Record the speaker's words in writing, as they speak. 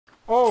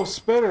Oh,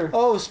 spitter.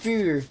 Oh,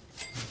 Speeder.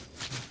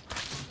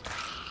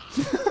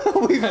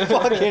 We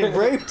fucking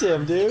raped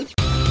him, dude.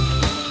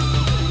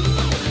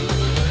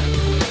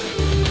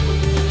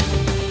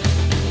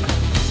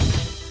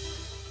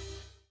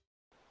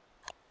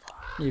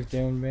 You've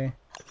doomed me.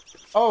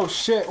 Oh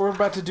shit, we're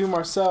about to doom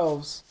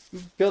ourselves.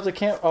 Build a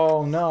camp.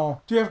 Oh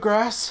no. Do you have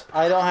grass?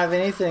 I don't have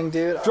anything,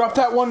 dude. Drop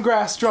that one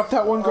grass. Drop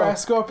that one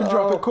grass. Go up and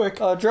drop it quick.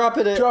 Oh, drop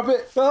it. Drop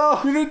it.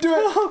 Oh, You didn't do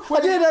it.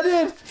 I did. I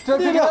did. Did I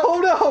pick it up? Oh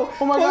no.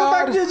 Oh my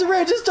god. Back to the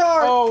range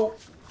start. Oh,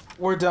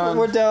 we're done.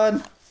 We're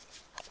done.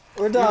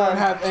 We're We done. don't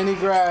have any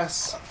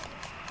grass.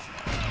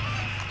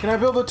 Can I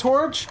build a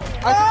torch? I can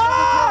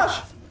build a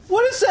torch.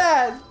 What is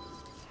that?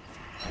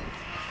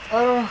 I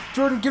don't know.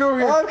 Jordan, get over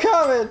here. I'm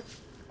coming.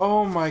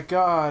 Oh my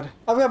god.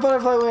 I've got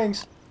butterfly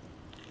wings.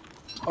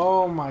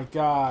 Oh my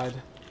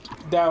god.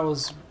 That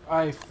was...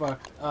 I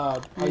fucked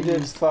up. I You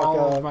did used fuck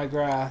all up. of my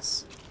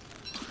grass.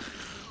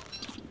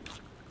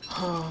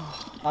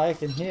 I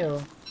can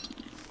heal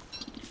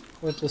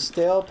with the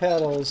stale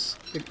petals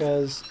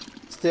because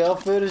stale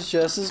food is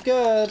just as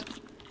good.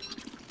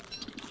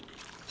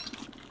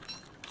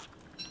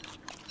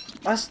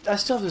 I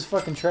still have this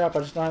fucking trap. I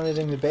just don't have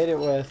anything to bait it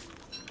with.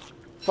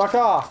 Fuck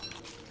off.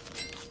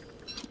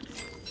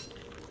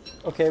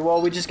 Okay,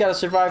 well, we just gotta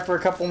survive for a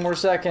couple more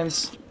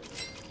seconds.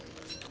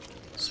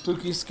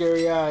 Spooky,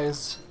 scary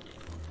eyes.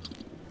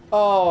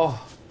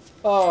 Oh.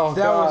 Oh,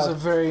 That God. was a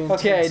very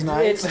intense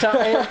night. It's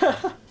time.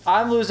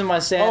 I'm losing my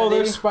sanity. Oh,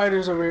 there's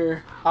spiders over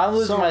here. I'm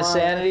losing my So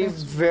sanity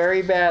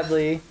very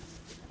badly.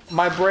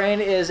 My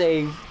brain is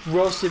a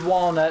roasted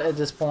walnut at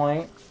this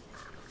point.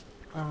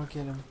 I'm gonna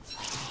get him.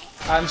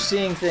 I'm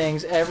seeing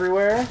things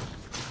everywhere.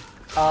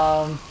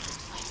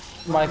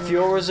 My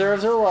fuel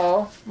reserves are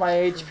low. My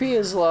HP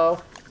is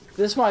low.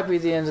 This might be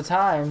the end of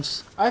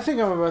times. I think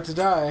I'm about to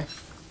die.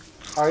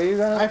 Are you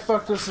gonna? I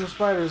fucked with some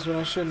spiders when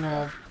I shouldn't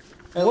have.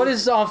 What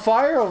is on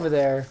fire over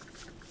there?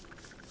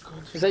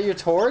 Is that your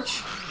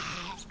torch?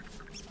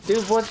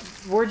 Dude,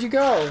 where'd you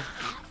go?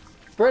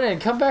 Brennan,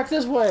 come back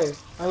this way.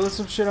 I lit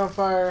some shit on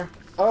fire.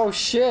 Oh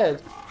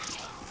shit.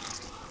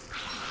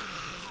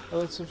 I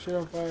lit some shit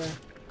on fire.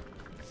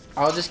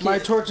 I'll just keep... My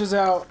torch is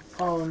out.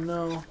 Oh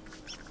no.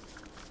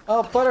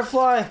 Oh,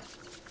 butterfly!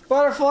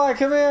 Butterfly,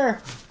 come here!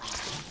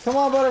 Come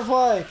on,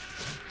 butterfly!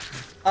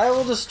 I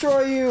will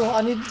destroy you!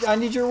 I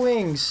need your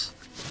wings.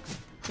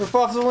 Rip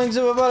off the wings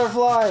of a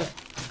butterfly!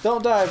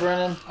 Don't die,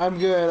 Brennan. I'm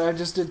good. I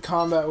just did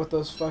combat with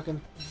those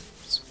fucking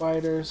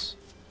spiders.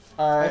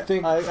 Alright, I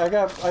think I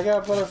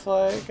got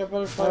butterfly. I got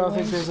butterfly I don't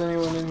wings. think there's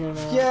anyone in here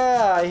now.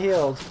 Yeah, I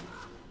healed.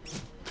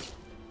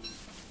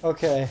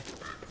 Okay.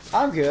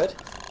 I'm good.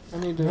 I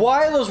need to.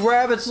 Why are those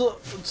rabbits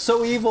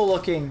so evil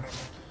looking?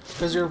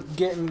 Because you're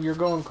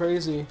going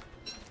crazy.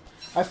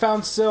 I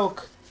found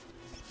silk.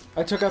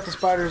 I took out the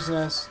spider's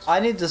nest. I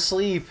need to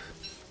sleep.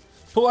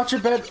 Pull out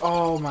your bed.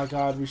 Oh my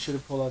god, we should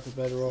have pulled out the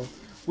bedroll.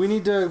 We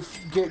need to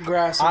get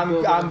grass.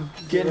 And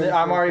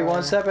I'm already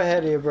one step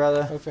ahead of you,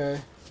 brother.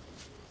 Okay.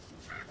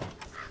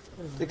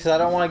 Because I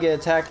don't want to get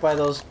attacked by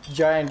those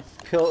giant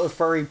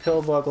furry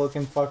pillbug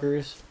looking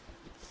fuckers.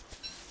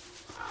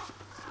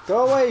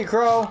 Go away, you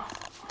crow.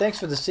 Thanks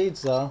for the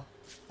seeds, though.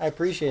 I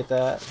appreciate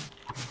that.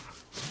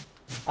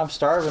 I'm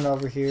starving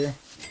over here.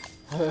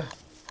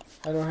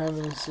 I don't have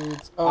any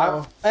seeds.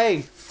 Oh.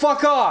 Hey,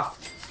 fuck off!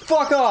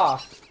 Fuck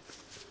off!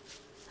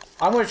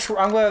 I'm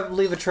gonna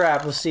leave a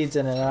trap with seeds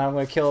in it, and I'm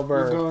gonna kill a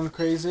bird. You're going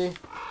crazy.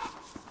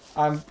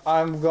 I'm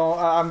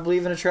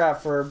leaving a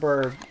trap for a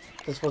bird.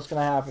 That's what's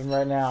gonna happen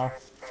right now.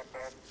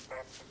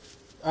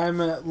 I'm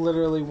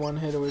literally one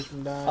hit away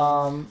from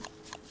dying.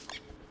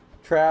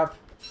 Trap,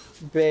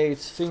 bait.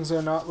 Things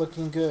are not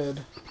looking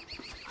good.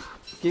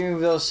 Give me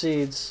those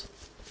seeds.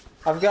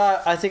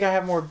 I think I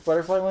have more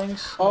butterfly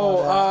wings.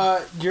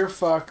 Oh, you're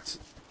fucked.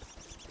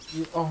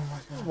 Oh my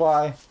god.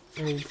 Why?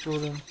 Hey,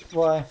 Jordan.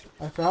 Why?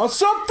 I found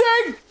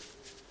something!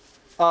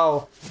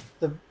 Oh,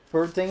 the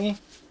bird thingy?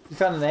 You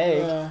found an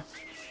egg. Yeah.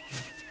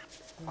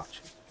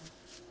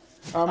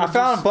 I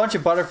found a bunch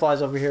of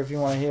butterflies over here if you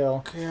want to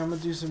heal. Okay, I'm gonna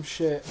do some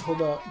shit.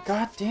 Hold up.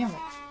 God damn it.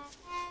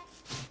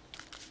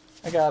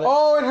 I got it.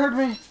 Oh, it hurt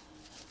me!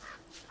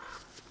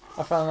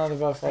 I found another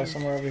butterfly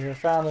somewhere over here.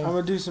 Found him. I'm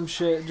gonna do some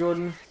shit,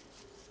 Jordan.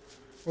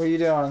 What are you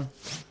doing?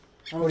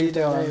 What are you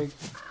doing? Egg.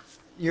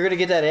 You're gonna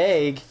get that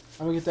egg.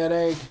 I'm gonna get that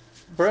egg.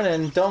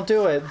 Brennan, don't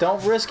do it.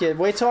 Don't risk it.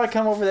 Wait till I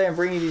come over there and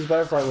bring you these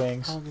butterfly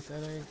wings. I'll get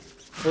that egg.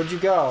 Where'd you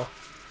go?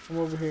 I'm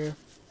over here.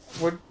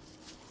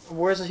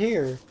 Where's it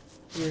here?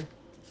 Here.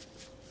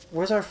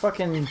 Where's our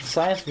fucking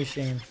science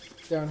machine?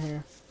 Down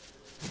here.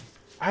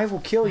 I will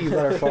kill you,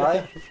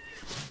 butterfly.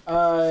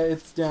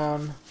 It's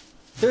down.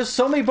 There's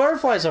so many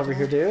butterflies over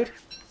here, dude.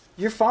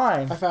 You're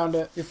fine. I found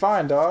it. You're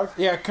fine, dog.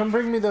 Yeah, come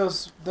bring me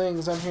those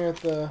things. I'm here at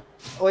the...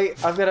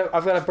 Wait, I've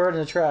got a bird in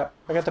the trap.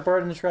 I got the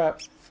bird in the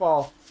trap.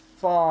 Fall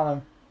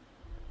on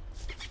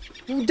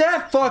him.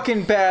 That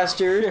fucking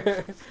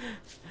bastard!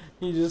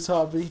 He just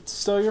hopped. He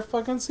stole your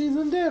fucking seeds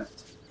and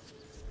dipped.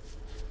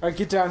 Alright,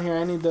 get down here.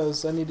 I need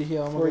those. I need to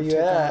heal. Where you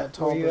at?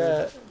 Where you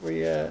at? Where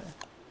you at?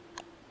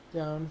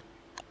 Down.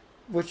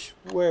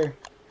 Where?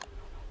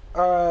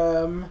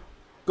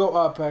 Go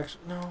up,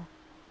 actually. No.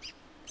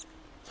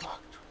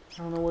 Fuck. I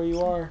don't know where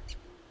you are.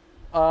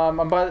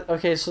 I'm by.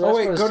 Okay, so that's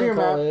wait, where the go to your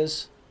sinkhole map.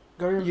 is.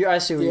 Go to your... I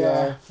see where you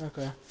are.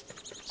 Okay.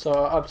 So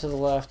up to the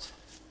left.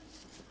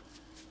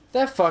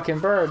 That fucking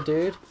bird,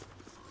 dude.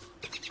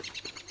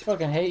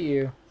 Fucking hate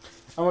you.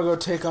 I'm gonna go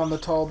take on the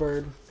tall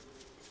bird.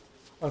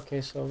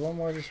 Okay, so one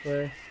more this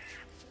way.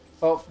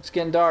 Oh, it's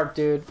getting dark,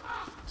 dude.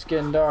 It's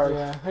getting dark.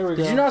 Yeah, here we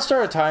go. Did you not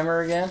start a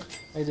timer again?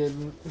 I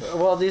didn't.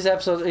 Well, these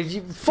episodes...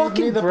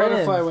 Fucking me the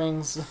Brennan. butterfly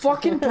wings.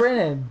 Fucking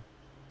Brennan.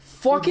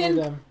 Feed me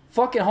them.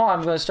 Fucking... Hold on,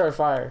 I'm gonna start a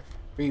fire.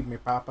 Feed me,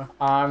 Papa.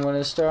 I'm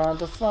gonna start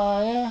the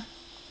fire.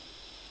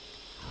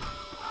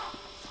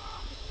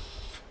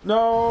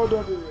 No,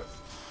 don't do it.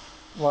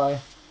 Why?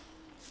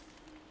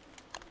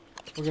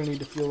 We're gonna need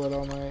to fuel it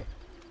all night.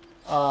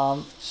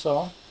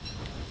 So...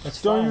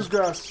 It's Don't fine. use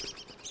grass.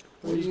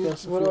 What Use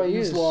grass to do fuel. I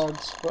use? Use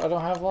logs. Well, I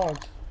don't have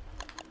logs.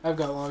 I've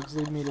got logs.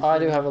 Leave me to Oh, I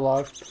do fuel. have a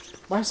log.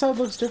 My side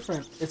looks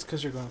different. It's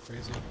because you're going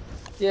crazy.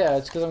 Yeah,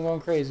 it's because I'm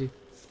going crazy.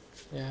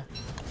 Yeah.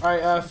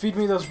 Alright, feed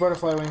me those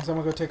butterfly wings. I'm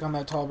gonna go take on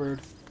that tall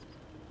bird.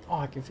 Oh,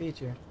 I can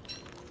feed you.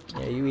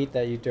 Yeah, you eat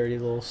that, you dirty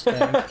little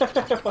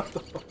skank. What the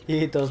fuck? You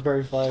eat those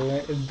birder flares.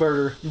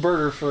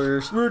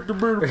 Eat the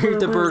bird. Eat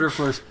the birder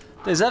flares.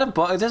 Is that a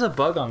bug? There's a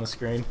bug on the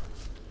screen.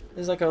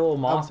 There's like a little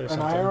moth or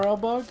something. An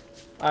IRL bug?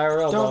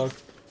 IRL bug.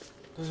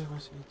 Those are my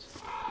seeds.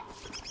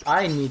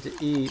 I need to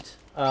eat.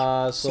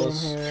 So Same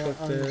let's here.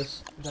 cook I'm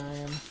this.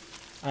 dying.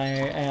 I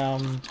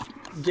am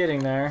getting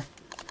there.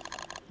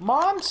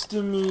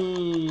 Monster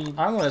meat.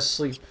 I'm gonna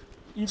sleep.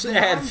 You Just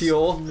add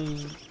fuel.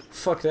 meat.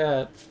 Fuck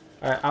that.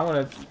 Alright, I'm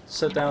gonna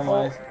set down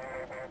my...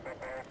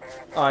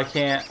 Oh, I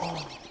can't.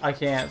 Oh, I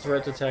can't.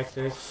 Threat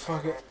detected.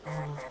 fuck it.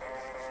 Oh.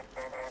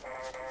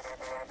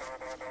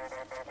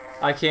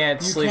 I can't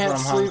You sleep can't when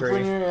I'm sleep hungry.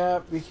 when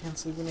you're you can't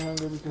sleep when you're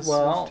hungry because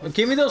Well,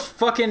 give me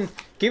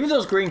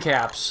those green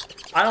caps.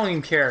 I don't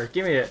even care.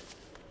 Give me it.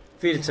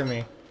 Feed it to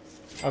me.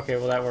 Okay,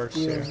 well that works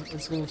yeah, too.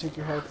 it's gonna take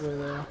your health away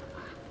though.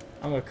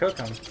 I'm gonna cook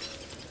them.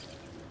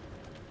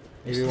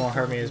 Maybe it won't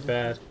hurt me as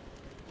bad.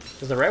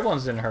 Cause the red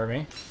ones didn't hurt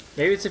me.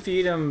 Maybe it's if you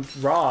eat them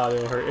raw,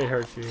 it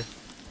hurts you.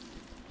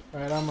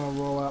 Alright, I'm gonna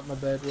roll out my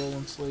bed, roll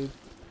and sleep.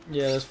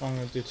 Yeah, that's what I'm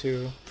gonna do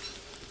too.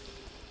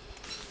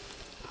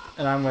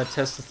 And I'm gonna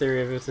test the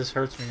theory of if this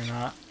hurts me or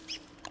not.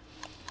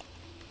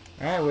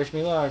 Alright, wish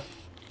me luck.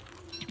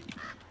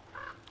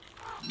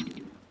 I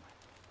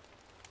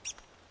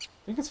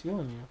think it's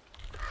healing you.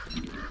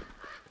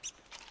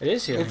 It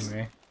is healing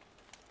me.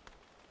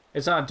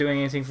 It's not doing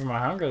anything for my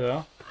hunger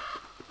though.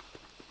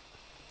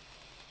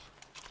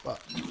 But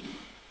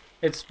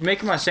It's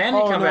making my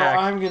sanity come back.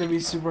 I'm gonna be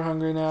super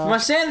hungry now. My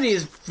sanity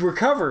is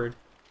recovered.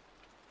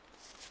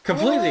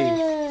 Completely.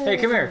 Yay! Hey,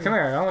 come here, come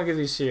here. I'm gonna give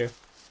these to you.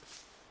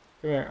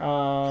 Come here.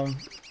 Well,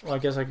 I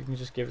guess I can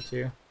just give it to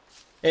you.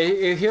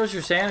 It heals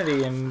your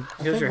sanity and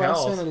heals your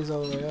health. My sanity's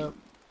all the way up.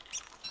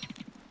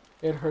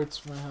 It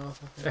hurts my health.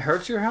 I think. It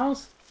hurts your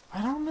health?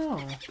 I don't know.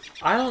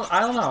 I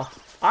don't know.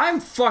 I'm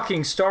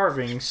fucking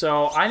starving,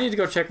 so I need to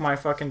go check my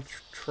fucking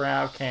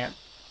trap.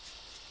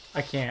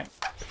 I can't.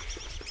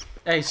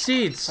 Hey,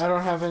 seeds! I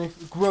don't have any.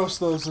 Gross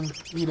those and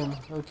eat them.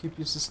 They'll keep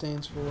you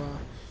sustained for a while.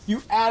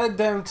 You added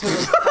them to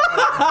the...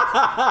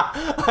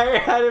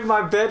 I added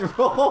my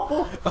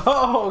bedroll.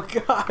 Oh,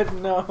 God,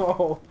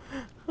 no.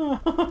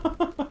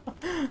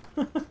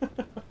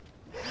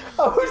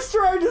 I was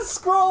trying to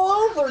scroll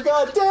over,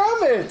 god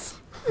damn it!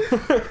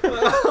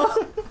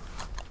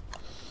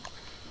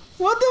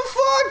 What the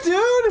fuck,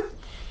 dude?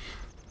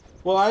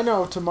 Well, I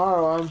know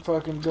tomorrow I'm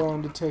fucking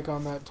going to take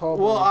on that tall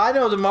Well, boy. I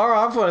know tomorrow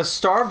I'm gonna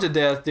starve to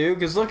death, dude,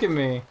 because look at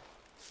me.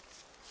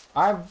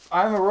 I'm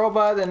a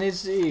robot that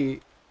needs to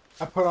eat.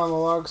 I put on the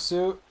log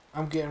suit.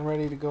 I'm getting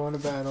ready to go into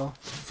battle.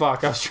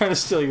 Fuck, I was trying to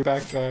steal your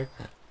backpack.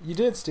 You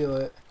did steal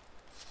it.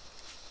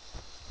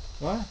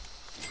 What?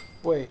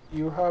 Wait,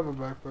 you have a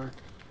backpack.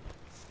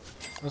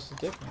 What's the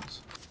difference?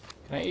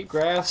 Can I eat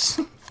grass?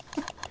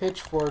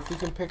 Pitchfork, you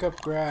can pick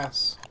up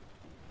grass.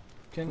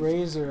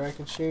 Razor, I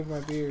can shave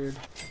my beard.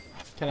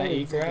 Can I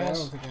eat I grass?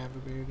 don't think I have a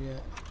beard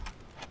yet.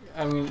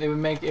 I mean, it would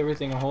make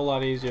everything a whole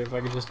lot easier if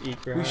I could just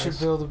eat grass. We should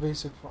build a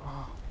basic...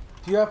 Oh.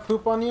 Do you have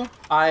poop on you?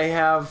 I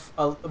have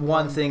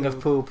one thing of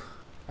poop.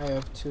 I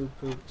have 2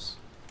 poops.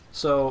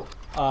 So,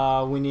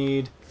 I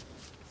need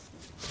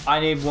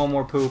one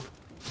more poop.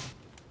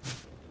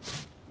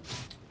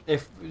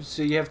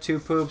 So you have 2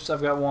 poops,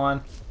 I've got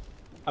 1.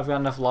 I've got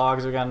enough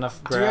logs, I've got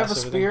enough grass. Do you have a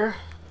everything. spear?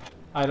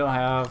 I don't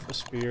have a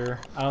spear.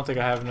 I don't think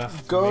I have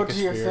enough Go to make to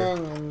a your spear.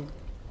 thing and...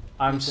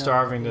 I'm be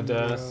starving to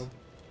done. Make a death. robe.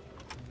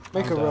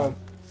 Make I'm a done. robe.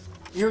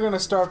 You're gonna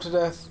starve to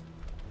death.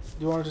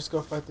 Do you want to just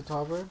go fight the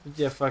tall bird?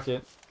 Yeah, fuck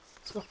it.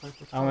 Let's go fight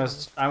the tall bird.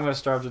 I'm gonna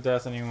starve to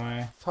death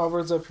anyway. Tall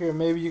bird's up here.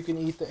 Maybe you can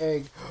eat the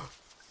egg.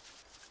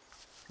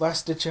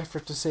 Last ditch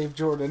effort to save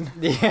Jordan.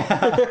 Yeah.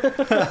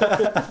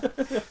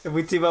 If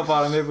we team up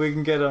on him, maybe we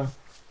can get him.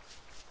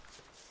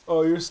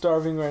 Oh, you're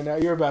starving right now.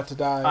 You're about to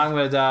die. I'm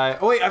gonna die.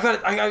 Oh wait,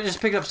 I just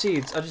picked up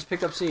seeds. I just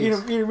picked up seeds. Eat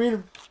him, eat him, eat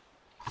him.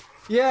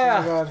 Yeah.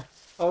 Oh my god.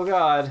 Oh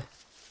god.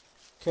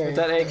 Okay,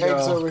 that egg the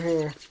egg's go? over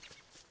here.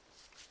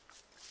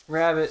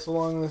 Rabbit. It's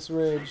along this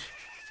ridge.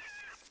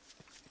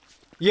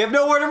 You have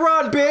nowhere to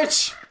run,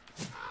 bitch!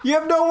 You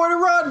have nowhere to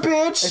run,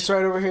 bitch! It's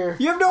right over here.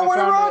 You have nowhere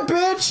to run, it.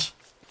 bitch!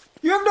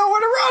 You have nowhere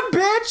to run,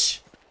 bitch!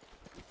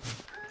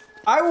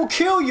 I will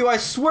kill you, I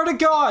swear to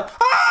God!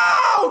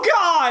 Oh,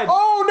 God!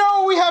 Oh,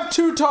 no! We have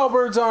 2 tall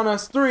birds on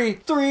us. 3.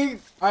 3.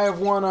 I have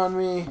 1 on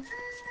me.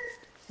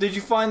 Did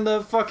you find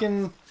the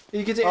fucking...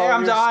 You get to... Oh,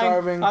 I'm you're dying.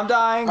 starving. I'm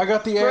dying. I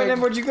got the egg.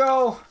 Brandon, where'd you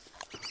go?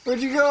 Where'd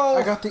you go?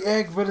 I got the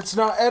egg, but it's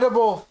not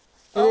edible.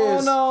 It oh,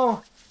 is.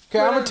 no. Okay,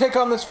 I'm gonna take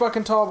on this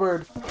fucking tall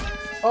bird.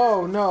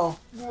 Oh, no.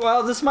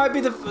 Well, this might be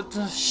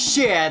the...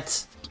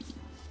 Shit.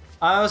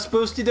 I'm a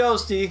spoosty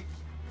dosty.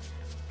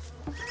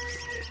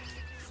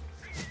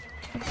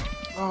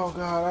 Oh,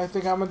 God, I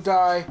think I'm gonna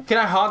die. Can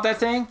I haunt that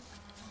thing?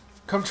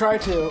 Come try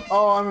to.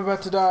 Oh, I'm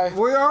about to die.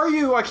 Where are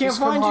you? I can't Just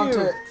come find haunt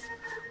you. it.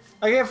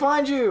 I can't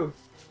find you.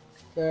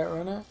 Did I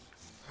outrun it?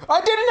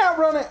 I didn't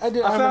outrun it! I'm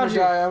found gonna you.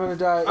 die, I'm gonna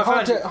die. I Haunt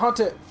found it, you. haunt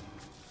it.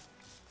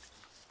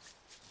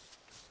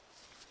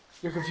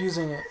 You're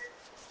confusing it.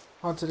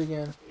 Haunt it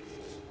again.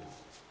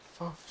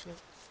 Oh, shit.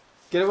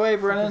 Get away, I'm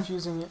Brennan.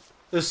 confusing it.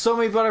 There's so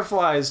many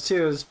butterflies,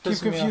 too. It's Keep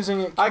pissing me off.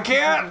 confusing it. I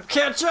can't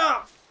catch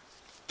up.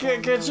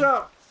 Can't catch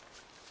up.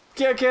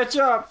 Can't catch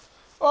up.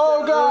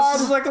 Oh, God!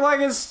 This is like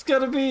it's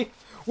gonna be...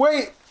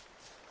 Wait!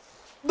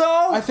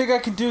 No! I think I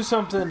can do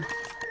something.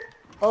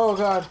 Oh,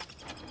 God.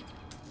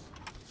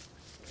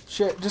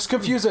 Shit, just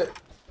confuse it.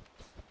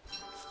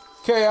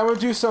 Okay, I'm gonna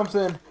do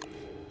something.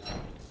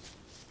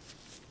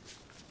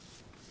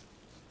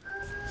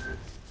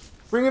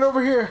 Bring it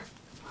over here.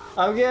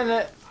 I'm getting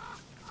it.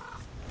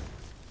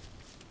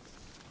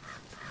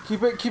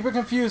 Keep it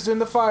confused in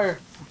the fire.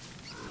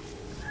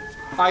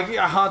 I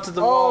haunted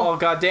the Oh. wall.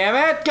 God damn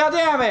it! God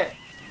damn it!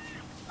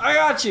 I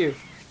got you.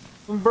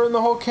 I'm gonna burn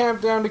the whole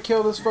camp down to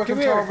kill this fucking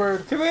Come tall here.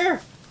 bird. Come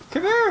here.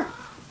 Come here.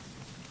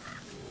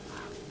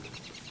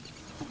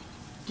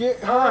 Get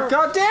her.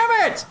 God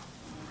damn it!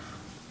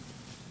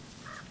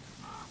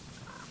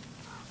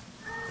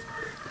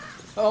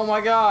 Oh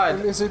my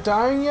God. Is it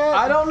dying yet?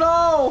 I don't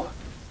know.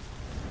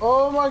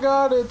 Oh my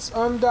God, it's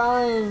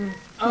undying.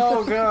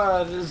 Oh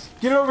God.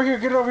 Get over here,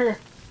 get over here.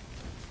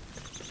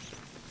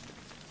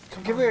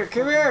 Come here,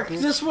 come here.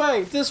 This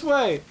way, this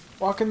way.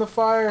 Walk in the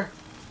fire.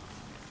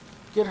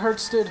 Get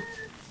Hertzted.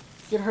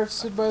 Get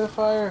Hertzted by the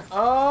fire.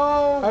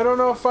 Oh. I don't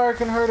know if fire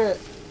can hurt it.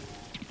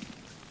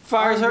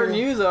 Fire's I'm hurting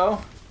gonna- you though.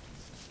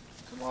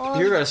 Come on.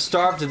 You're gonna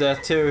starve to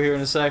death too here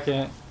in a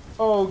second.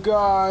 Oh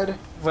God.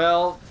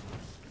 Well,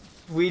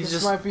 we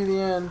This might be the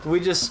end.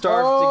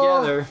 starved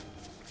Oh. together.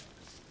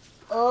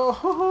 Oh.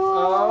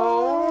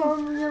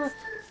 Oh.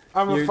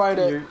 I'm gonna fight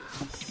it. You're-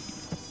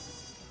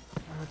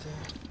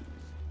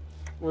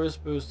 Where's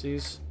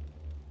Boosties?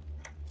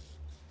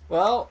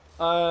 Well,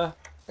 I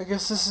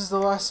guess this is the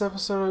last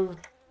episode of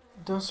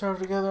Don't Starve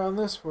Together on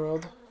this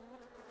world.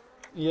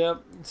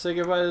 yep. Say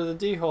goodbye to the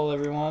D-hole,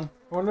 everyone.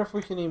 I wonder if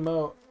we can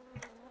emote.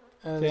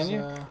 As, Can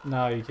you?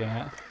 No, you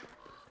can't.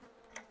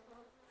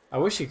 I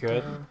wish you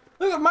could.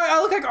 Look at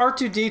I look like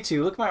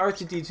R2-D2. Look at my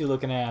R2-D2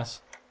 looking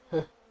ass.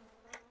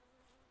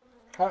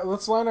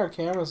 Let's line our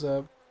cameras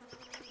up.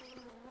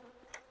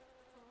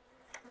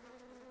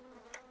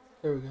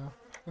 There we go.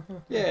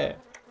 Yeah.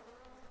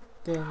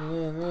 Wait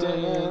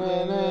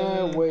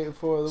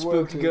for the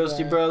Spooky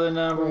Ghosty Brother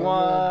number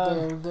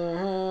 1.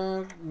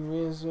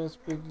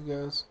 Spooky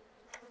Ghost.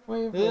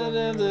 Wait for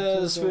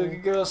The Spooky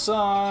Girl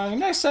song.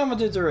 Next time we'll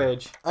do the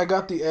Rage. I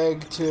got the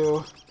egg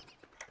too.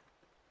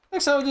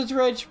 Next time we'll do the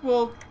Rage,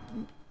 we'll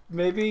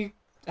maybe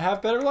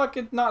have better luck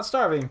at not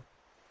starving.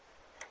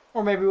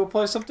 Or maybe we'll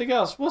play something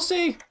else. We'll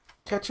see.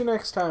 Catch you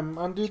next time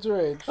on Dude's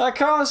Rage. Like,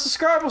 comment,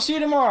 subscribe. We'll see you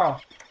tomorrow.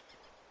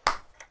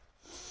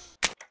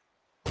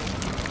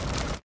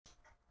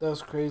 That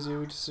was crazy.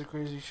 We just did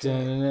crazy shit.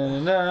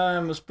 Da-na-na-na,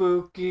 I'm a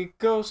spooky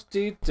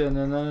ghosty.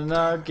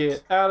 Da-na-na-na,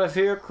 get out of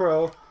here,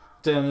 crow.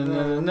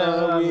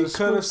 Da-na-na-na, We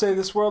could have saved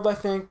this world, I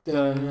think.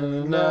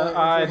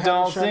 I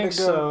don't think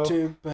so.